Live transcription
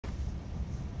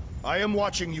I am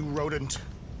watching you, rodent.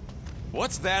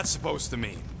 What's that supposed to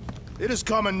mean? It is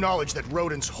common knowledge that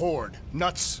rodents hoard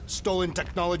nuts, stolen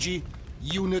technology,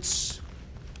 units.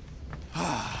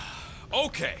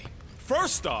 Okay,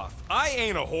 first off, I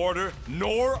ain't a hoarder,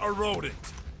 nor a rodent.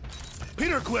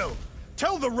 Peter Quill,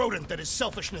 tell the rodent that his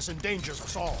selfishness endangers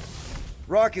us all.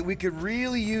 Rocket, we could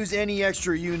really use any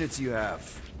extra units you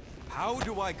have. How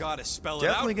do I gotta spell it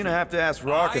out? Definitely gonna have to ask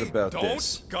Rocket about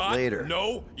this later.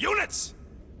 No units!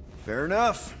 Fair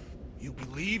enough. You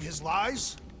believe his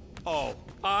lies? Oh,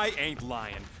 I ain't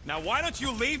lying. Now why don't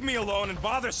you leave me alone and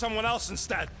bother someone else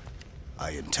instead?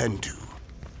 I intend to.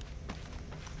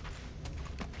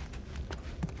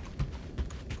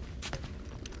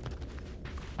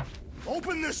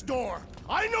 Open this door!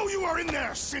 I know you are in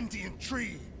there, sentient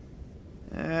tree!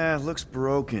 Looks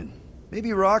broken.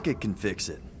 Maybe Rocket can fix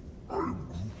it.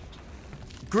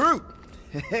 Groot!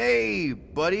 Hey,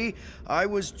 buddy. I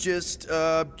was just,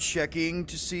 checking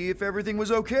to see if everything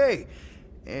was okay.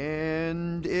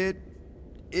 And it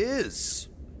is.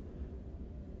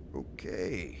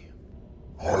 Okay.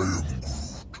 I am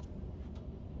Groot.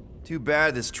 Too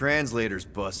bad this translator's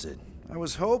busted. I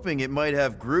was hoping it might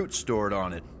have Groot stored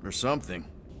on it, or something.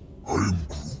 I am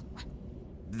Groot.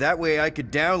 That way I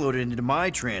could download it into my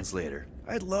translator.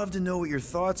 I'd love to know what your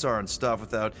thoughts are on stuff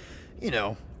without, you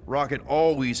know, Rocket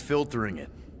always filtering it.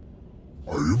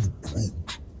 I am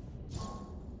Groot.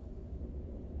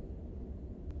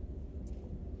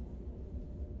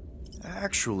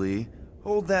 Actually,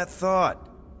 hold that thought.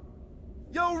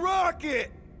 Yo,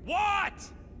 Rocket! What?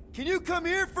 Can you come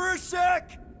here for a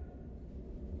sec?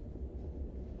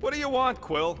 What do you want,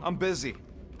 Quill? I'm busy.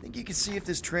 Think you can see if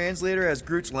this translator has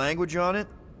Groot's language on it?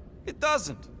 It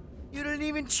doesn't. You didn't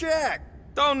even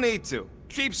check! Don't need to.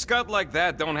 Cheap scut like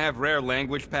that don't have rare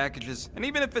language packages, and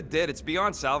even if it did, it's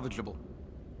beyond salvageable.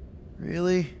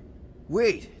 Really?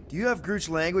 Wait, do you have Groot's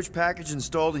language package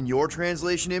installed in your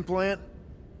translation implant?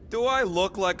 Do I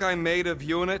look like I'm made of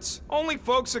units? Only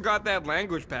folks who got that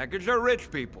language package are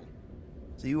rich people.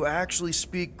 So you actually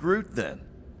speak Groot then?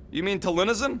 You mean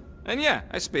Talinisan? And yeah,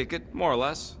 I speak it, more or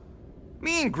less.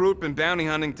 Me and Groot been bounty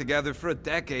hunting together for a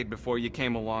decade before you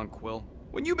came along, Quill.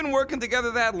 When you've been working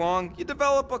together that long, you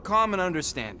develop a common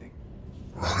understanding.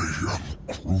 I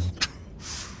am Groot.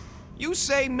 You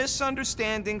say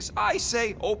misunderstandings, I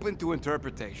say open to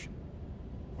interpretation.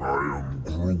 I am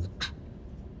Groot.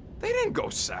 They didn't go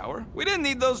sour. We didn't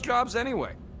need those jobs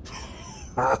anyway.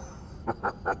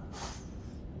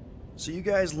 So you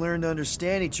guys learned to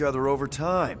understand each other over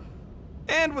time.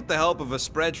 And with the help of a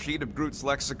spreadsheet of Groot's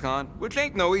lexicon, which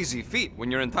ain't no easy feat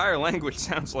when your entire language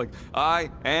sounds like I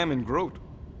am in Groot.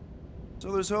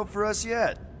 So there's hope for us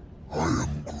yet. I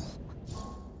am Groot.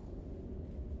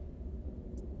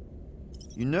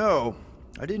 You know,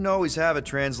 I didn't always have a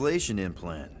translation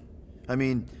implant. I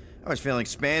mean, I was failing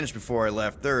Spanish before I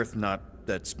left Earth, not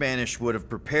that Spanish would have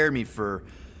prepared me for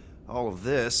all of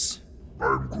this. I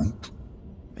am Groot.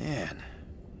 Man,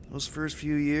 those first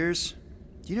few years,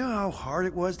 do you know how hard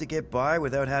it was to get by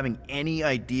without having any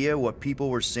idea what people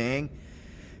were saying?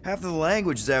 Half of the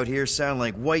languages out here sound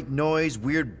like white noise,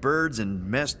 weird birds, and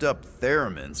messed up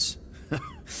theremins. I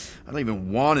don't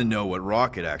even want to know what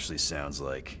Rocket actually sounds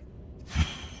like.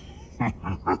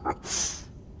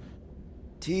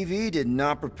 TV did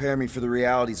not prepare me for the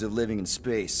realities of living in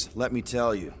space, let me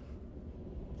tell you.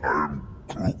 I am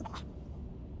Groot.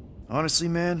 Honestly,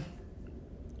 man,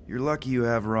 you're lucky you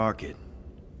have Rocket.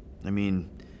 I mean,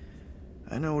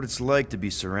 I know what it's like to be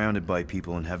surrounded by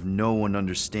people and have no one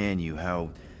understand you,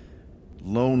 how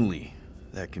lonely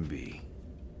that can be.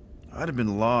 I'd have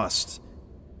been lost.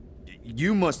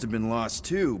 You must have been lost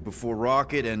too, before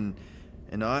Rocket and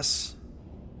us.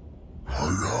 I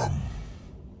am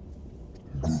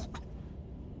Groot.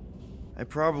 I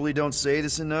probably don't say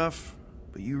this enough,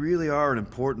 but you really are an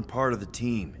important part of the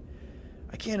team.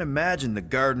 I can't imagine the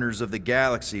Gardeners of the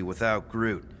Galaxy without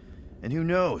Groot. And who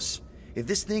knows, if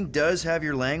this thing does have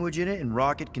your language in it and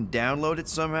Rocket can download it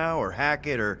somehow or hack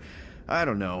it or I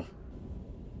don't know.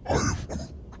 I am Groot.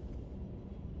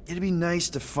 It'd be nice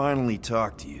to finally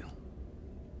talk to you.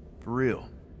 For real.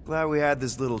 Glad we had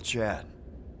this little chat.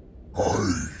 I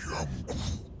am Groot.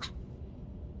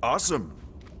 Awesome.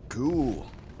 Cool.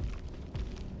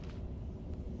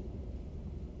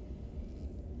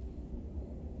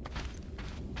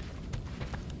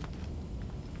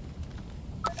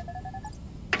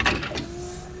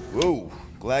 Whoa,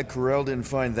 glad Corel didn't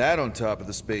find that on top of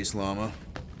the Space Llama.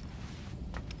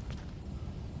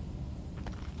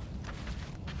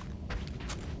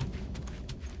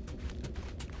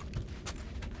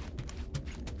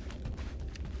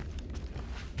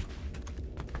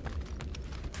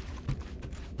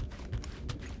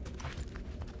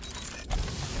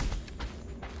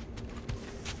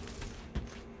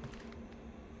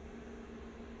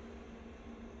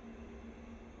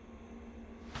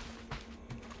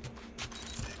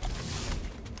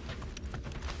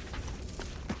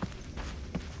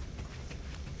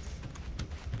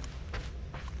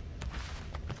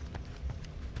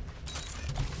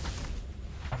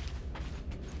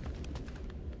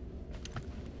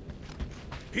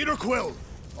 Peter Quill,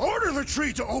 order the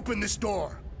tree to open this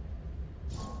door.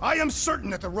 I am certain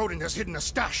that the rodent has hidden a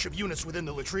stash of units within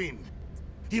the latrine.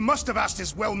 He must have asked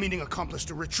his well-meaning accomplice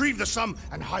to retrieve the sum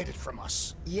and hide it from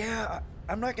us. Yeah,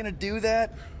 I'm not gonna do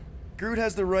that. Groot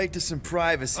has the right to some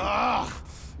privacy. Ah,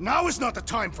 now is not the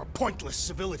time for pointless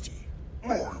civility.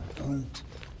 I'm Groot.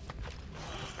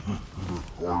 I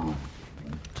am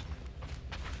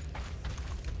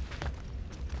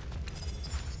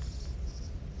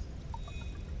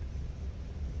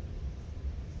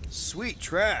Sweet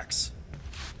tracks.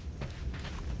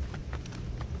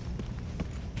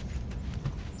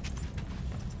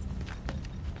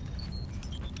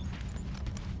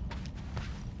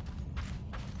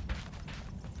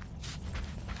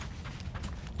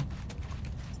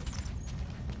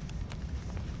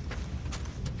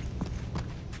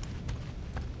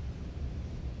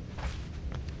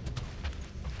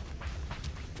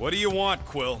 What do you want,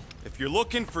 Quill? If you're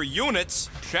looking for units,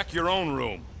 check your own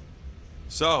room.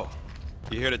 So,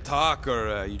 you here to talk,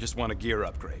 or you just want a gear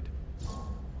upgrade?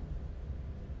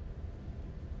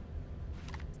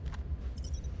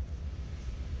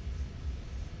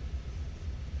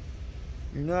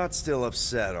 You're not still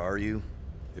upset, are you?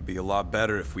 It'd be a lot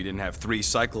better if we didn't have 3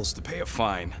 cycles to pay a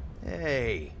fine.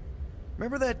 Hey,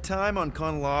 remember that time on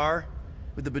Conlar?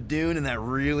 With the Badoon and that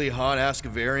really hot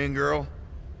Ascavarian girl?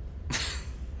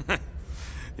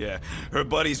 Yeah, her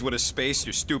buddies would have spaced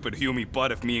your stupid Humy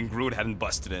butt if me and Groot hadn't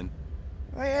busted in.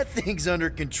 I had things under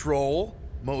control,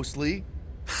 mostly.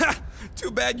 Ha!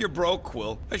 Too bad you're broke,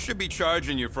 Quill. I should be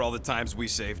charging you for all the times we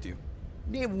saved you.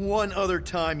 Name one other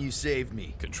time you saved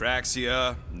me.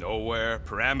 Contraxia, Nowhere,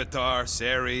 Paramitar,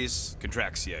 Ceres,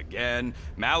 Contraxia again,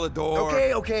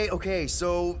 Malador... Okay,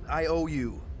 so I owe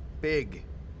you. Big.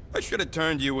 I should have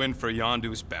turned you in for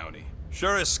Yondu's bounty.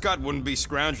 Sure as Scott wouldn't be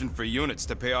scrounging for units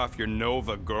to pay off your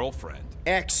Nova girlfriend.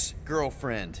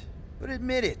 Ex-girlfriend. But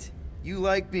admit it, you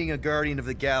like being a Guardian of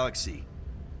the Galaxy.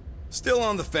 Still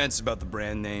on the fence about the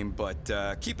brand name, but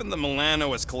keeping the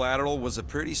Milano as collateral was a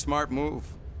pretty smart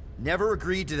move. Never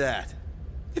agreed to that.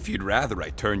 If you'd rather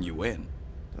I turn you in.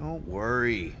 Don't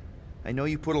worry. I know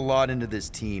you put a lot into this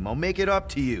team. I'll make it up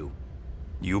to you.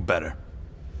 You better.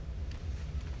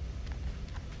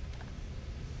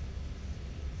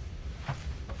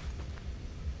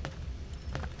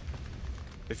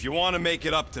 If you want to make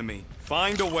it up to me,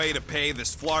 find a way to pay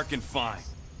this Flarkin fine.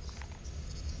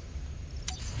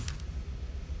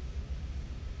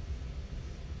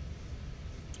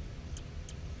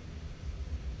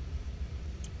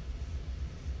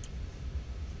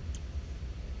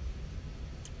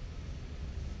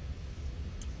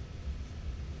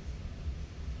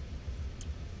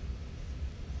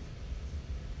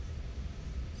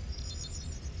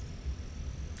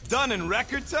 Done in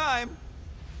record time.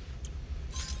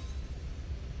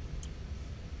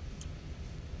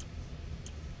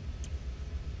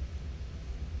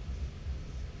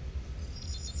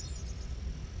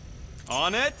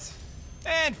 On it,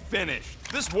 and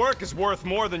finished. This work is worth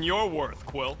more than you're worth,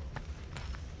 Quill.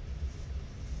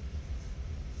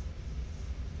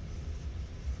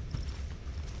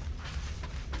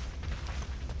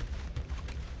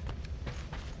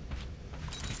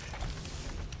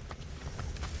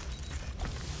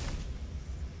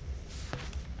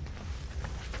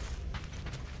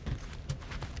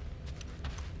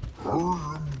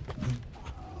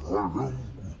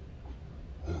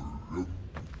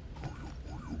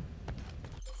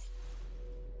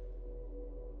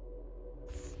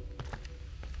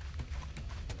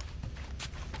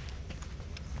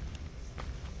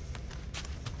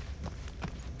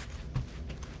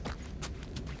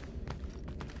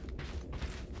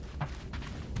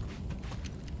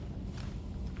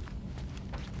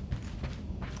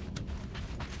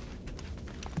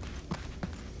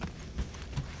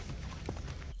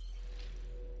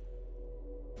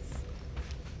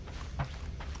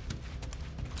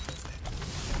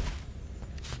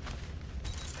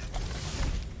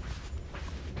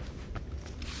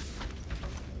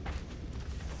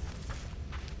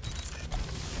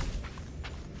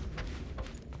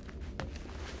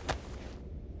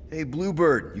 Hey,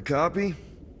 Bluebird, you copy?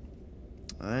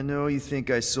 I know you think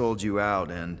I sold you out,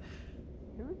 and...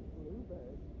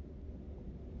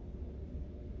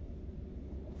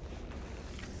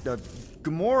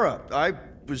 Gamora, I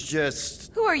was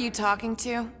just... Who are you talking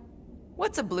to?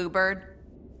 What's a bluebird?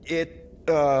 It,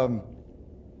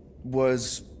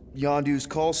 was Yondu's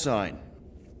call sign.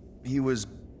 He was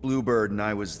Bluebird and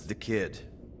I was the kid.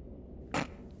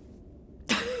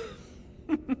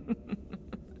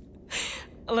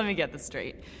 Let me get this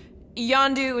straight.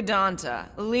 Yondu Udonta,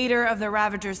 leader of the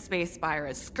Ravager Space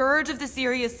Virus, scourge of the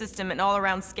Sirius system and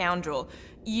all-around scoundrel.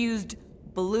 used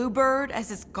Bluebird as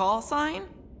his call sign?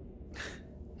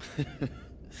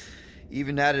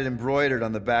 Even had it embroidered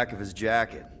on the back of his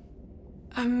jacket.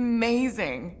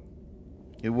 Amazing.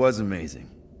 It was amazing.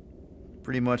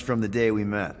 Pretty much from the day we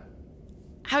met.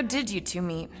 How did you two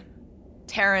meet?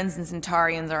 Terrans and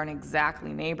Centaurians aren't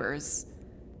exactly neighbors.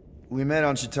 We met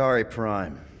on Chitauri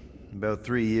Prime, about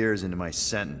 3 years into my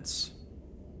sentence.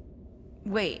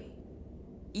 Wait,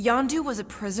 Yondu was a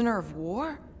prisoner of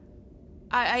war?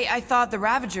 I thought the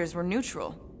Ravagers were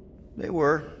neutral. They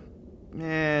were,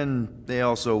 and they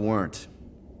also weren't.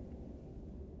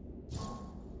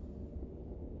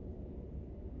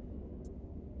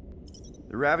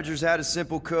 The Ravagers had a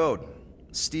simple code.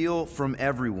 Steal from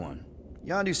everyone.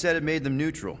 Yondu said it made them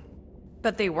neutral.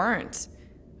 But they weren't.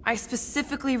 I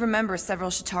specifically remember several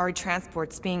Chitauri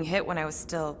transports being hit when I was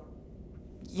still...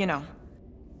 you know.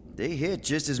 They hit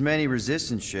just as many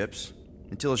resistance ships,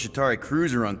 until a Chitauri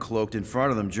cruiser uncloaked in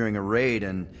front of them during a raid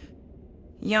and...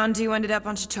 Yondu ended up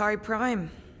on Chitauri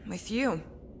Prime, with you.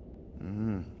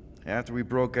 After we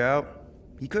broke out,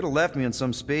 he could have left me on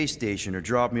some space station or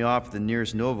dropped me off at the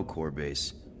nearest Nova Corps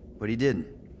base. But he didn't.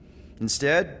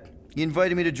 Instead, he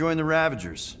invited me to join the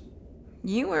Ravagers.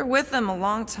 You were with them a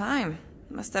long time.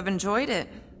 Must have enjoyed it.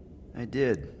 I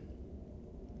did.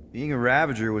 Being a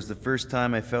Ravager was the first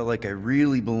time I felt like I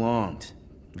really belonged,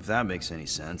 if that makes any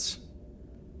sense.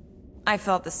 I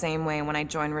felt the same way when I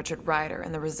joined Richard Rider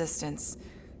and the Resistance.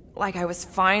 Like I was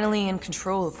finally in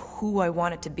control of who I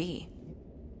wanted to be.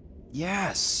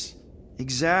 Yes,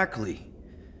 exactly.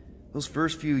 Those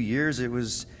first few years, it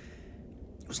was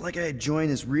like I had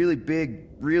joined this really big,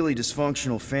 really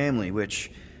dysfunctional family,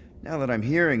 which, now that I'm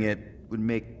hearing it, would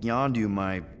make Yondu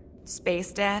my...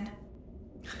 Space Dad?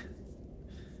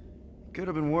 Could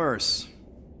have been worse.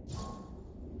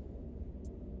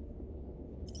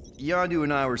 Yondu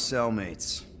and I were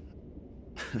cellmates.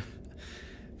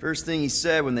 First thing he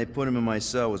said when they put him in my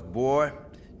cell was, "Boy,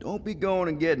 don't be going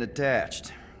and getting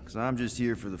attached, because I'm just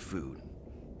here for the food."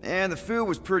 And the food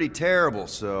was pretty terrible,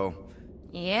 so...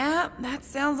 Yeah, that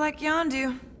sounds like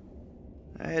Yondu.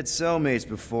 I had cellmates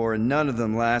before, and none of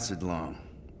them lasted long.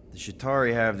 The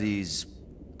Chitauri have these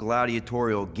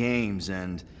gladiatorial games,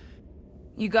 and...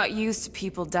 You got used to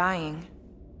people dying.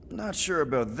 Not sure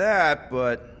about that,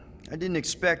 but I didn't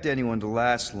expect anyone to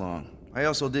last long. I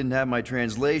also didn't have my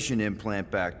translation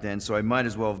implant back then, so I might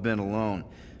as well have been alone.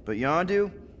 But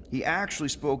Yondu, he actually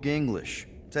spoke English.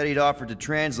 Said he'd offered to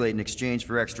translate in exchange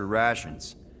for extra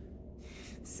rations.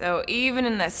 So even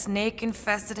in the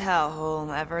snake-infested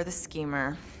hellhole, ever the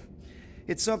schemer.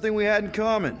 It's something we had in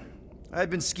common. I'd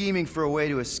been scheming for a way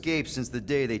to escape since the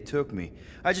day they took me.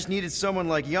 I just needed someone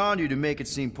like Yondu to make it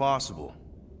seem possible.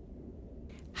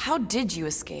 How did you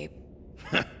escape?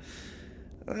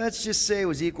 Let's just say it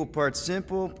was equal parts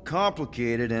simple,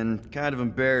 complicated, and kind of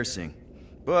embarrassing.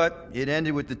 But it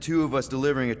ended with the two of us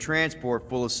delivering a transport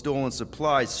full of stolen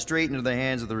supplies straight into the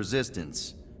hands of the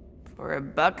Resistance. For a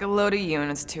bucket load of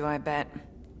units too, I bet.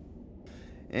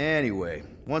 Anyway,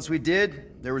 once we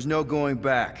did, there was no going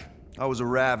back. I was a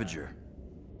Ravager.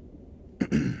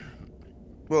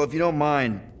 Well, if you don't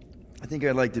mind, I think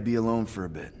I'd like to be alone for a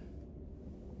bit.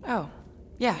 Oh,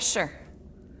 yeah, sure.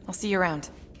 I'll see you around.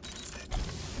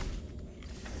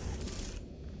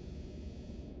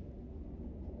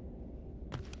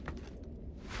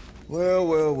 Well,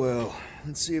 well, well.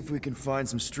 Let's see if we can find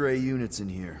some stray units in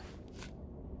here.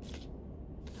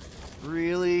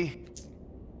 Really?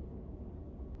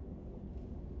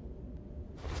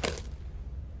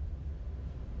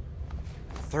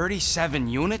 "37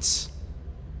 units?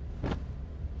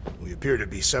 We appear to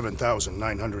be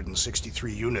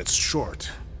 7,963 units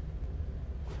short.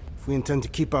 If we intend to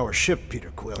keep our ship,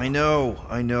 Peter Quill... I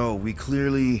know. We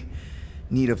clearly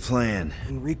need a plan.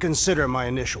 And reconsider my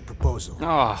initial proposal.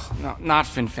 Oh, no, not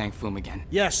Fin Fang Foom again.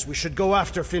 Yes, we should go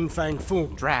after Fin Fang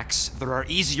Foom. Drax, there are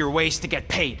easier ways to get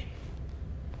paid.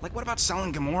 Like, what about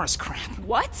selling Gamora's crap?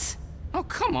 What? Oh,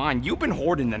 come on, you've been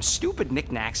hoarding them stupid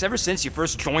knickknacks ever since you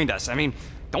first joined us. I mean,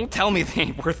 don't tell me they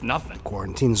ain't worth nothing.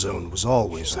 Quarantine zone was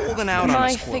always there. Holding out on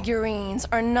My us, Quill. figurines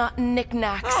are not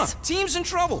knickknacks. Team's in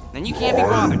trouble, and you can't be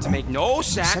bothered to make no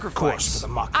Set course for sacrifice. the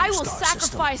Machina I will Star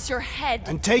sacrifice system, your head.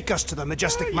 and take us to the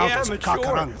majestic mountains of mature.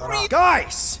 Kakarandara.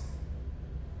 Guys!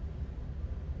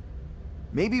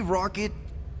 Maybe Rocket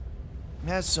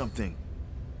has something.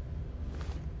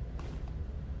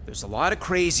 There's a lot of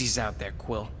crazies out there,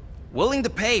 Quill. Willing to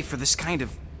pay for this kind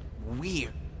of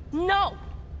weird. No!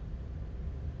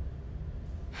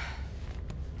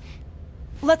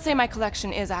 Let's say my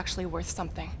collection is actually worth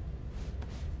something.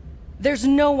 There's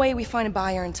no way we find a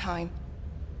buyer in time.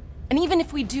 And even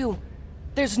if we do,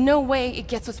 there's no way it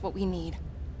gets us what we need.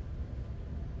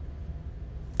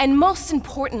 And most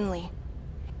importantly,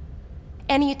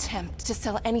 any attempt to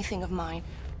sell anything of mine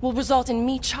will result in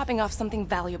me chopping off something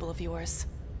valuable of yours.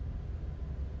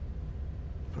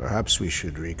 Perhaps we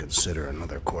should reconsider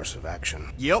another course of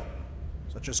action. Yep.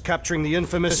 Such as capturing the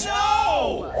infamous...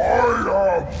 No!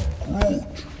 I am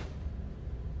Groot.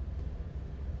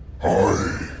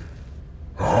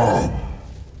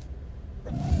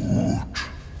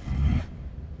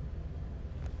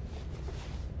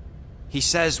 He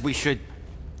says we should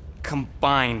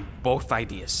combine both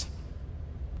ideas.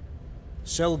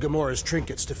 Sell Gamora's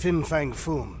trinkets to Fin Fang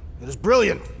Foom. It is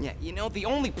brilliant. Yeah, you know, the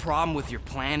only problem with your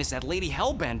plan is that Lady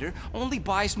Hellbender only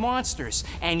buys monsters,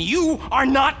 and you are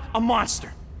not a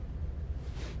monster.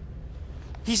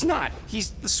 He's not. He's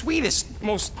the sweetest,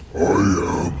 most... I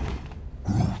am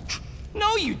Groot.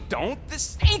 No, you don't.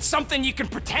 This ain't something you can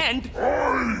pretend. I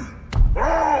am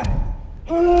Groot.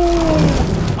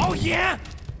 Oh, yeah?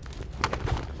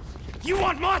 You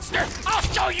want monster? I'll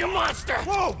show you monster!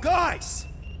 Whoa, guys!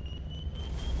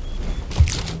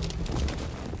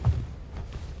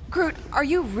 Groot, are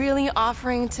you really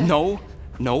offering to...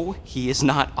 No, he is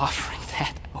not offering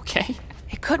that, okay?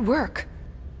 It could work.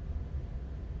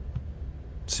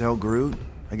 Sell Groot?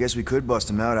 I guess we could bust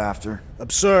him out after.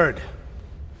 Absurd.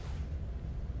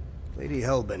 Lady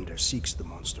Hellbender seeks the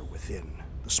monster within.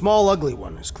 The small, ugly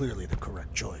one is clearly the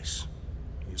correct choice.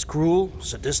 He is cruel,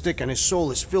 sadistic, and his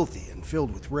soul is filthy and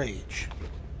filled with rage.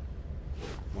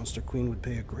 Monster Queen would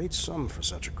pay a great sum for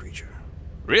such a creature.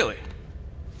 Really?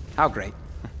 How great?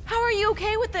 How are you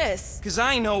okay with this? Because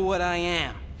I know what I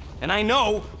am. And I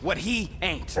know what he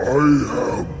ain't. I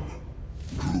am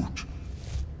Groot.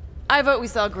 I vote we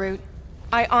sell Groot.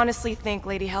 I honestly think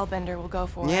Lady Hellbender will go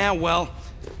for it. Yeah, well,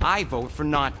 I vote for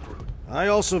not Groot. I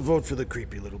also vote for the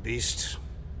creepy little beast.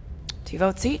 2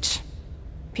 votes each.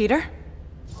 Peter?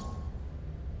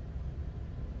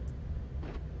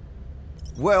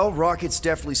 Well, Rocket's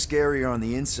definitely scarier on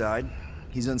the inside.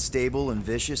 He's unstable and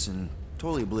vicious and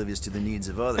totally oblivious to the needs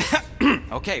of others.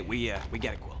 Okay, we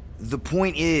get it, Quill. The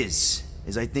point is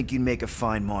I think you'd make a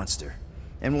fine monster.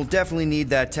 And we'll definitely need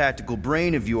that tactical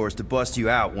brain of yours to bust you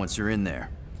out once you're in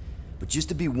there. But just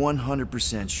to be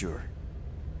 100% sure,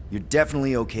 you're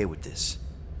definitely okay with this.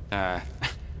 Are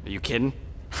you kidding?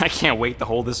 I can't wait to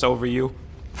hold this over you.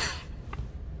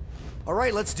 All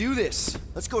right, let's do this.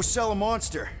 Let's go sell a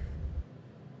monster.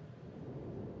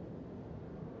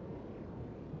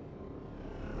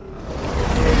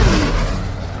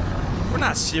 We're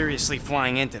not seriously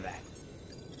flying into that.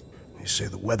 They say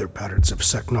the weather patterns of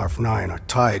Seknarf 9 are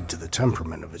tied to the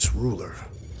temperament of its ruler.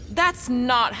 That's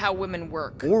not how women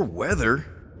work. Or weather.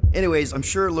 Anyways, I'm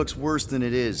sure it looks worse than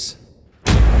it is.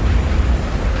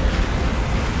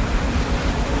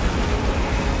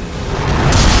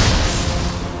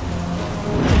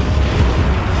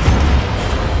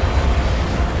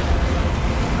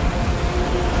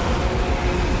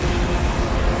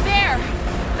 There!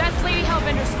 That's Lady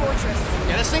Hellbender's fortress.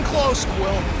 Get us in close, Quill.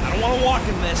 I don't want to walk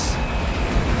in this.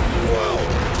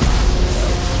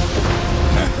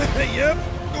 Yep,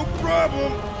 no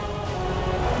problem.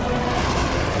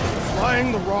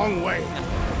 Flying the wrong way.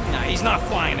 Nah, he's not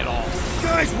flying at all.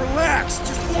 Guys, relax.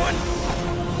 Just one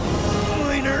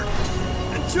minor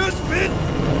adjustment.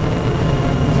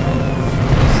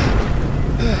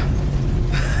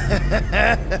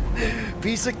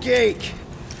 Piece of cake.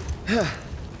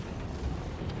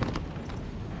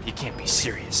 You can't be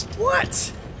serious.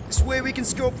 What? This way we can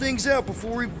scope things out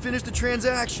before we finish the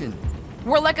transaction.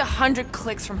 We're like 100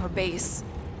 clicks from her base.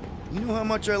 You know how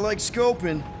much I like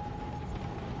scoping.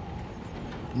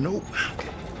 Nope. Okay.